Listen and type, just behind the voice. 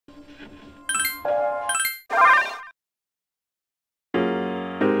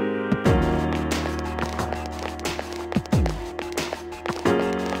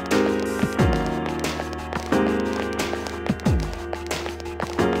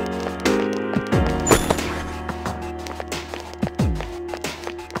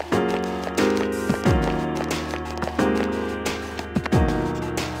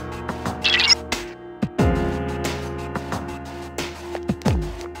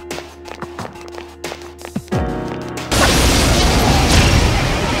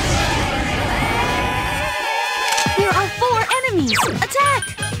Attack!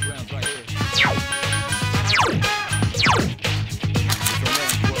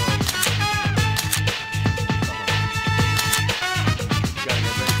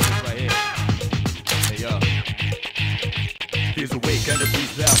 Here's a way, kind of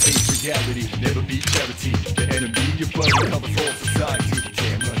beats loud, face reality, never be charity. The enemy, your blood covers all society.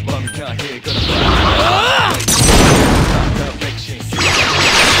 Damn, run, bum's not here, gonna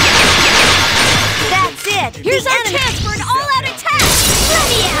That's it! Here's our chance for an all-out attack!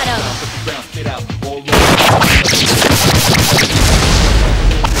 Ready at him!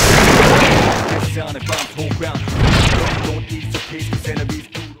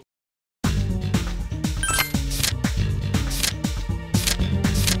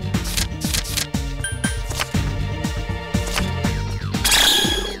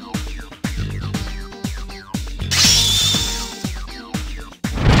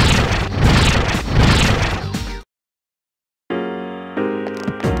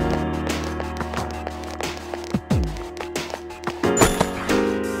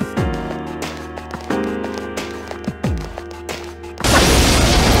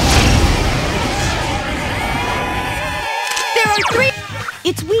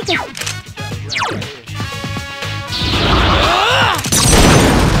 It's weaker.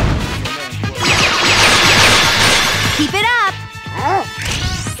 Keep it up.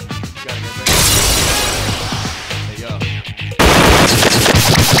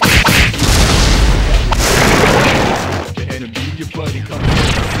 The enemy, your buddy, comes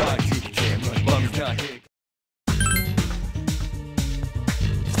from society. Damn, run, bum's not here.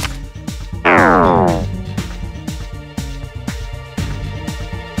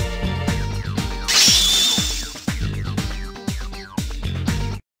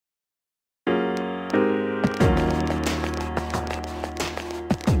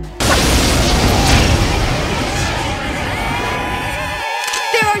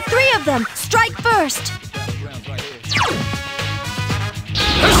 Them. Strike first!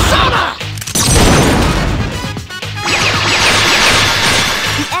 Persona!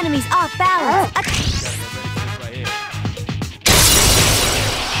 The enemy's off balance.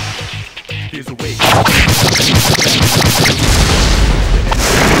 Here's a way.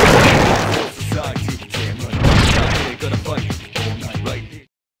 Society, damn right. They're gonna fight all night right here.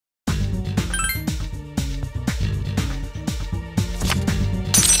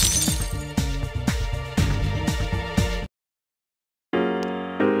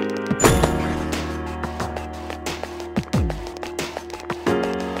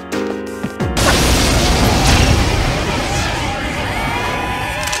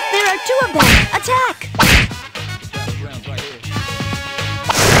 Two of them! Attack!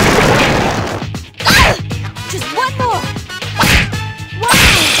 Just one more! Wow!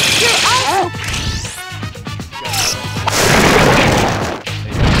 You're also...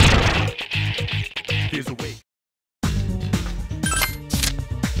 Here's a way.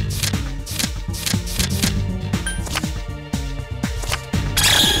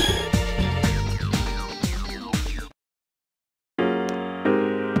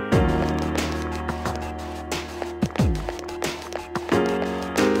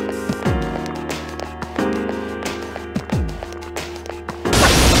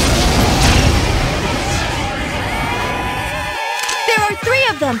 Three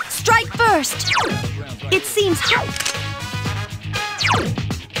of them! Strike first! It seems hot.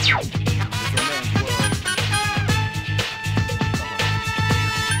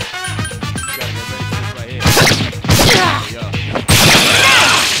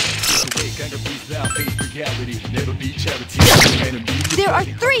 There are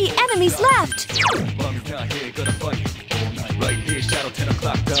 3 enemies left! Right here, shadow 10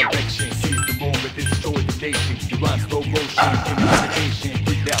 o'clock direction. Seize the moment, destroy the nation. You rhyme slow motion, intimidation.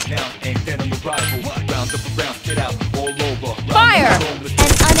 Breathe out now, and then on the rival. Round up around, get out, all over. Fire!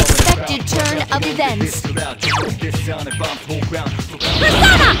 An unexpected turn of events. Persona!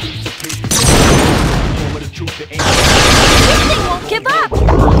 This thing won't give up!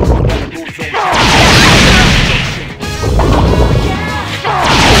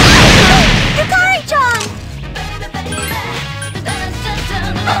 You got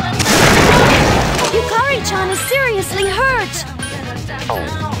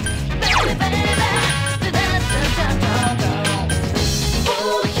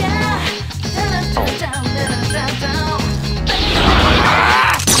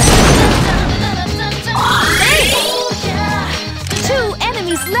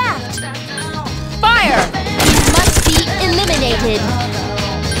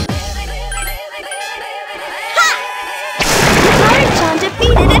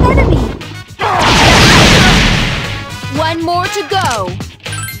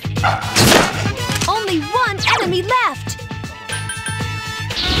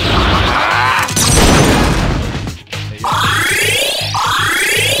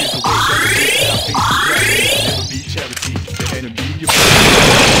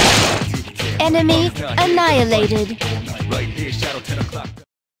Enemy annihilated. Right here, shadow 10 o'clock.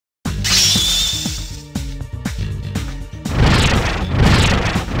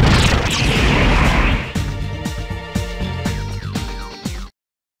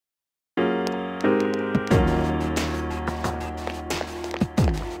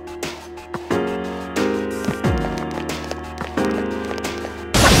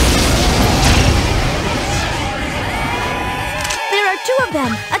 There are two of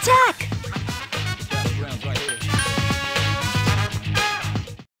them! Attack!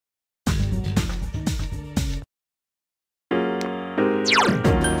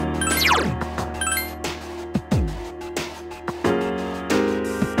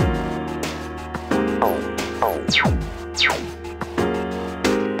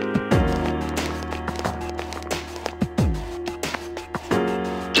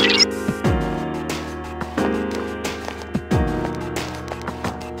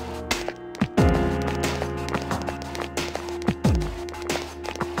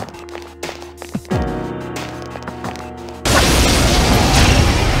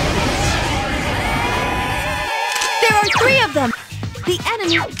 There are three of them! The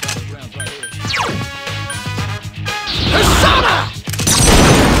enemy... Persona!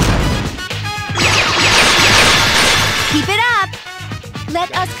 Keep it up!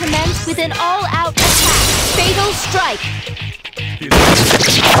 Let us commence with an all-out attack! Fatal strike!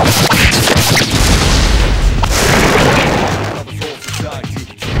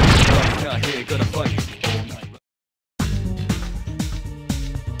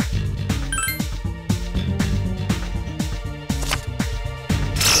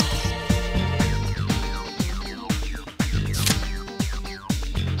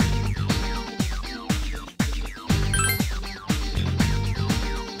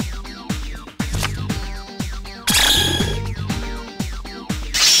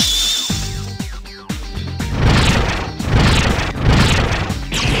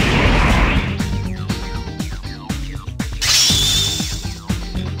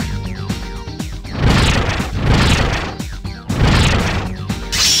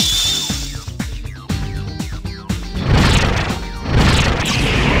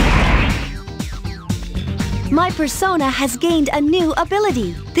 My persona has gained a new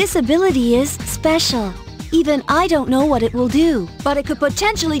ability. This ability is special. Even I don't know what it will do, but it could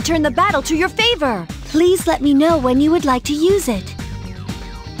potentially turn the battle to your favor. Please let me know when you would like to use it.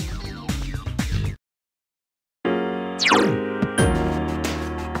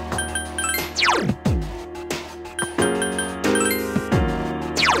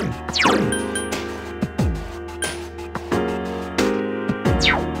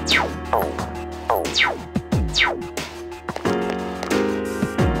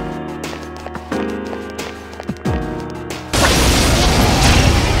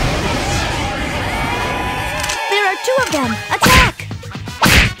 There are two of them! Attack!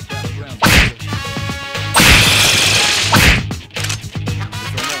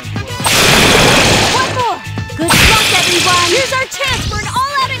 One more! Good luck, everyone! Here's our chance for an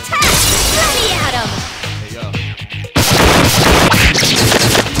all-out attack! Let me at him!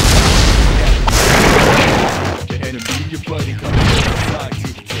 The enemy you're fighting comes from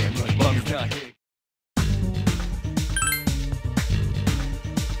society. Damn right, mom's not here.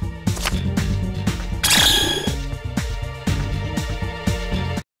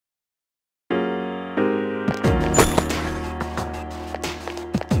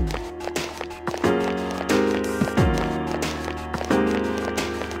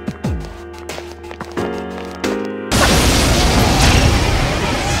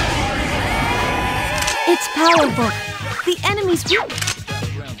 It's powerful. The enemy's weak.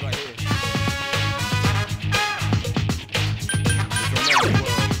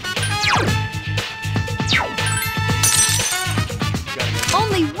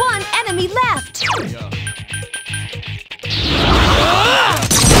 Only one enemy left.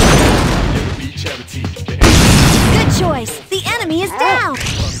 Good choice. The enemy is down.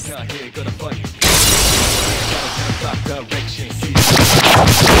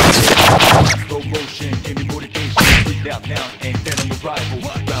 Slow motion, give me motivation. Breathe out now, and then I'm a rival.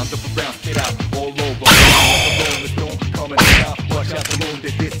 Round up around, spit out all over. The stone coming out. Watch out the moon,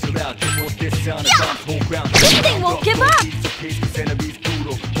 they this till out. This won't this sound, it's on whole ground. This thing won't give up. Enemies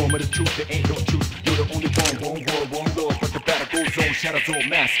brutal. Form of the truth, there ain't no truth. You're the only one world. But the battle goes on, shadows all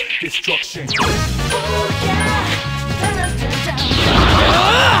mass destruction. Oh yeah.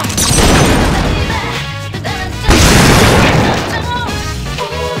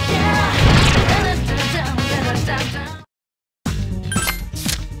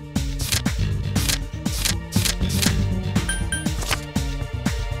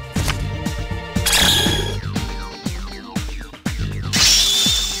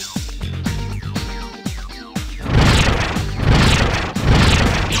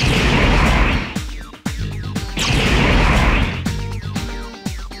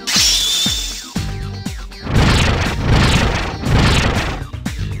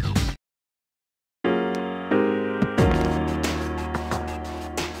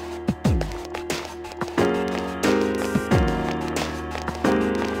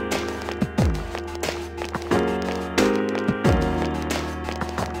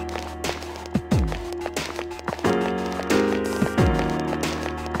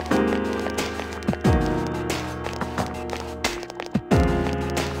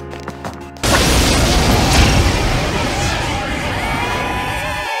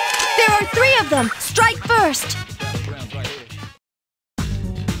 of them! Strike first!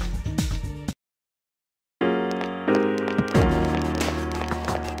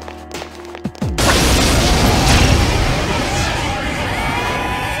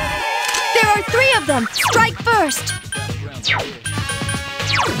 There are 3 of them! Strike first!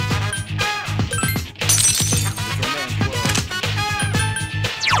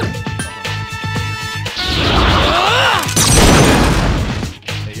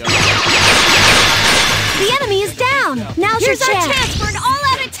 The enemy is down! Now's your chance! Here's our chance for an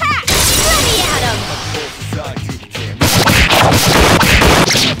all-out attack! Let me at him!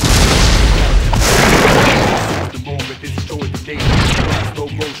 The moment is destroyed the nation. Slow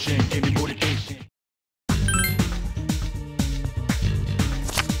motion, give me motivation.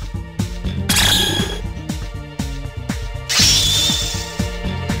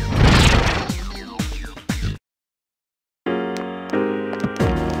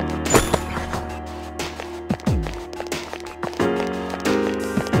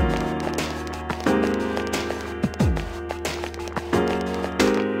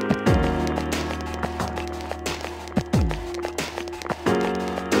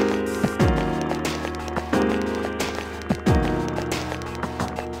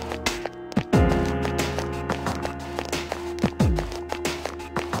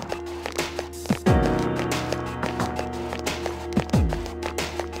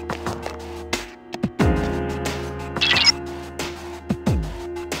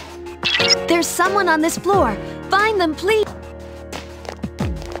 There's someone on this floor. Find them, please.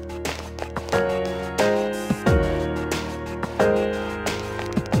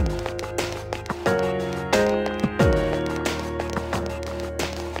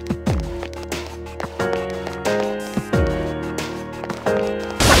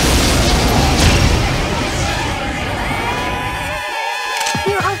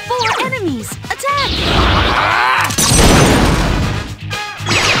 There are 4 enemies. Attack!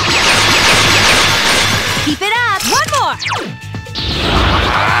 Keep it up! One more!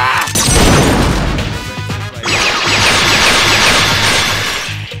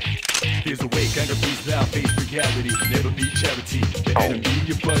 Here's a way, kind of peace now, face reality. Never be charity. The enemy,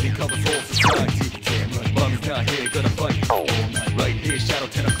 your buddy, covers all society. Damn right, mommy's not here, gonna fight all night. Right here, shadow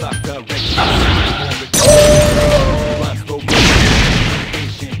 10 o'clock direction. Rhyme slow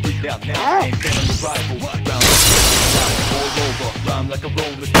motion. Breathe out now, ain't been on the rival. Round up, all over. Rhyme like a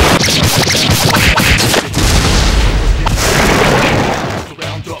roller.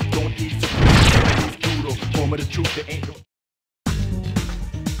 Round up, don't ease the enemy's brutal. Form of the truth, there ain't no.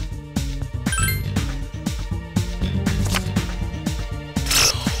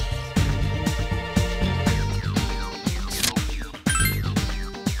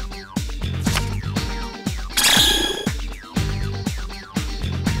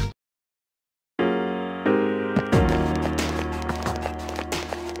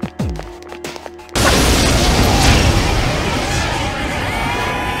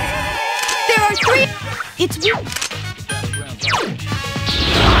 It's you!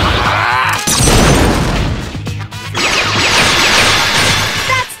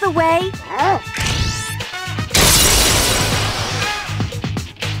 That's the way!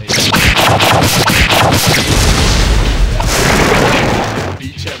 Be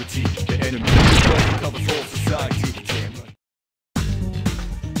charity, the enemy covers all society. Damn right.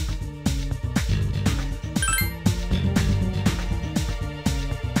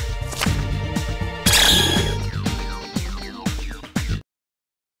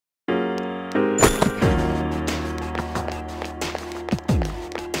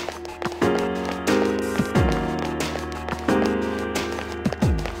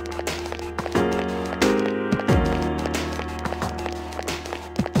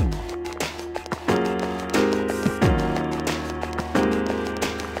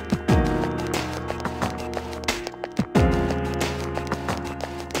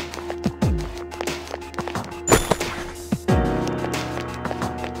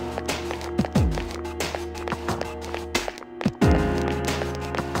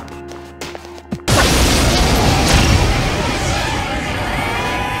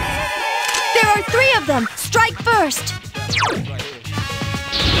 There are 3 of them! Strike first!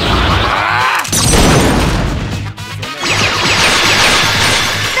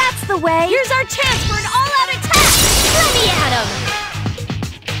 That's the way! Here's our chance for an all-out attack! Let me at him!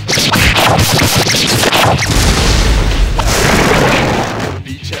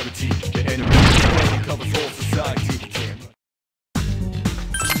 Be charity, the enemy covers all society. Damn right.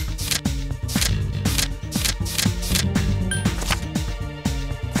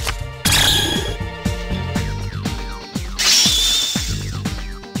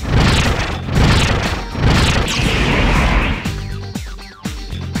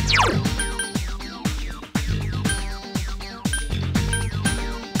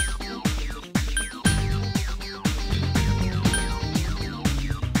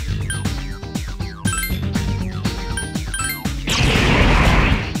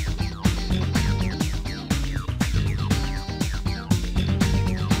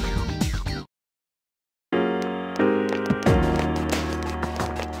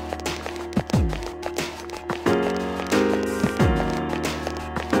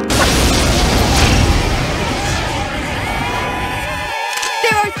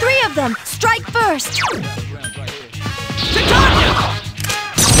 first!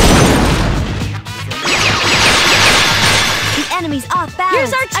 The enemy's off balance!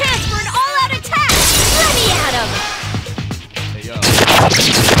 Here's our chance for an all-out attack! Let me at him! Hey, yo.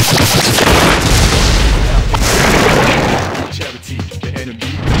 Charity, the enemy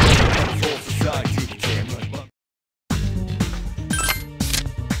of all society. Damn right.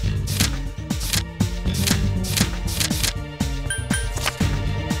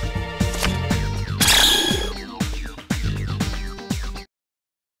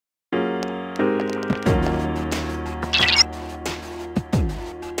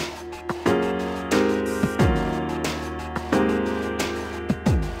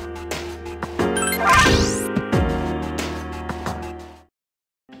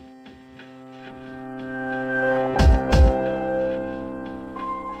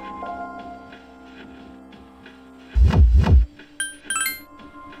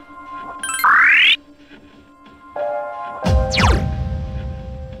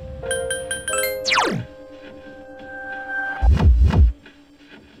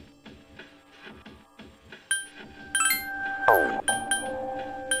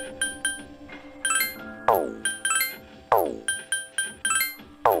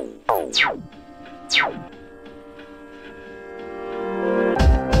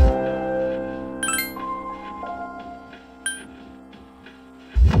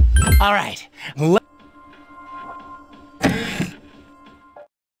 All right. Oh.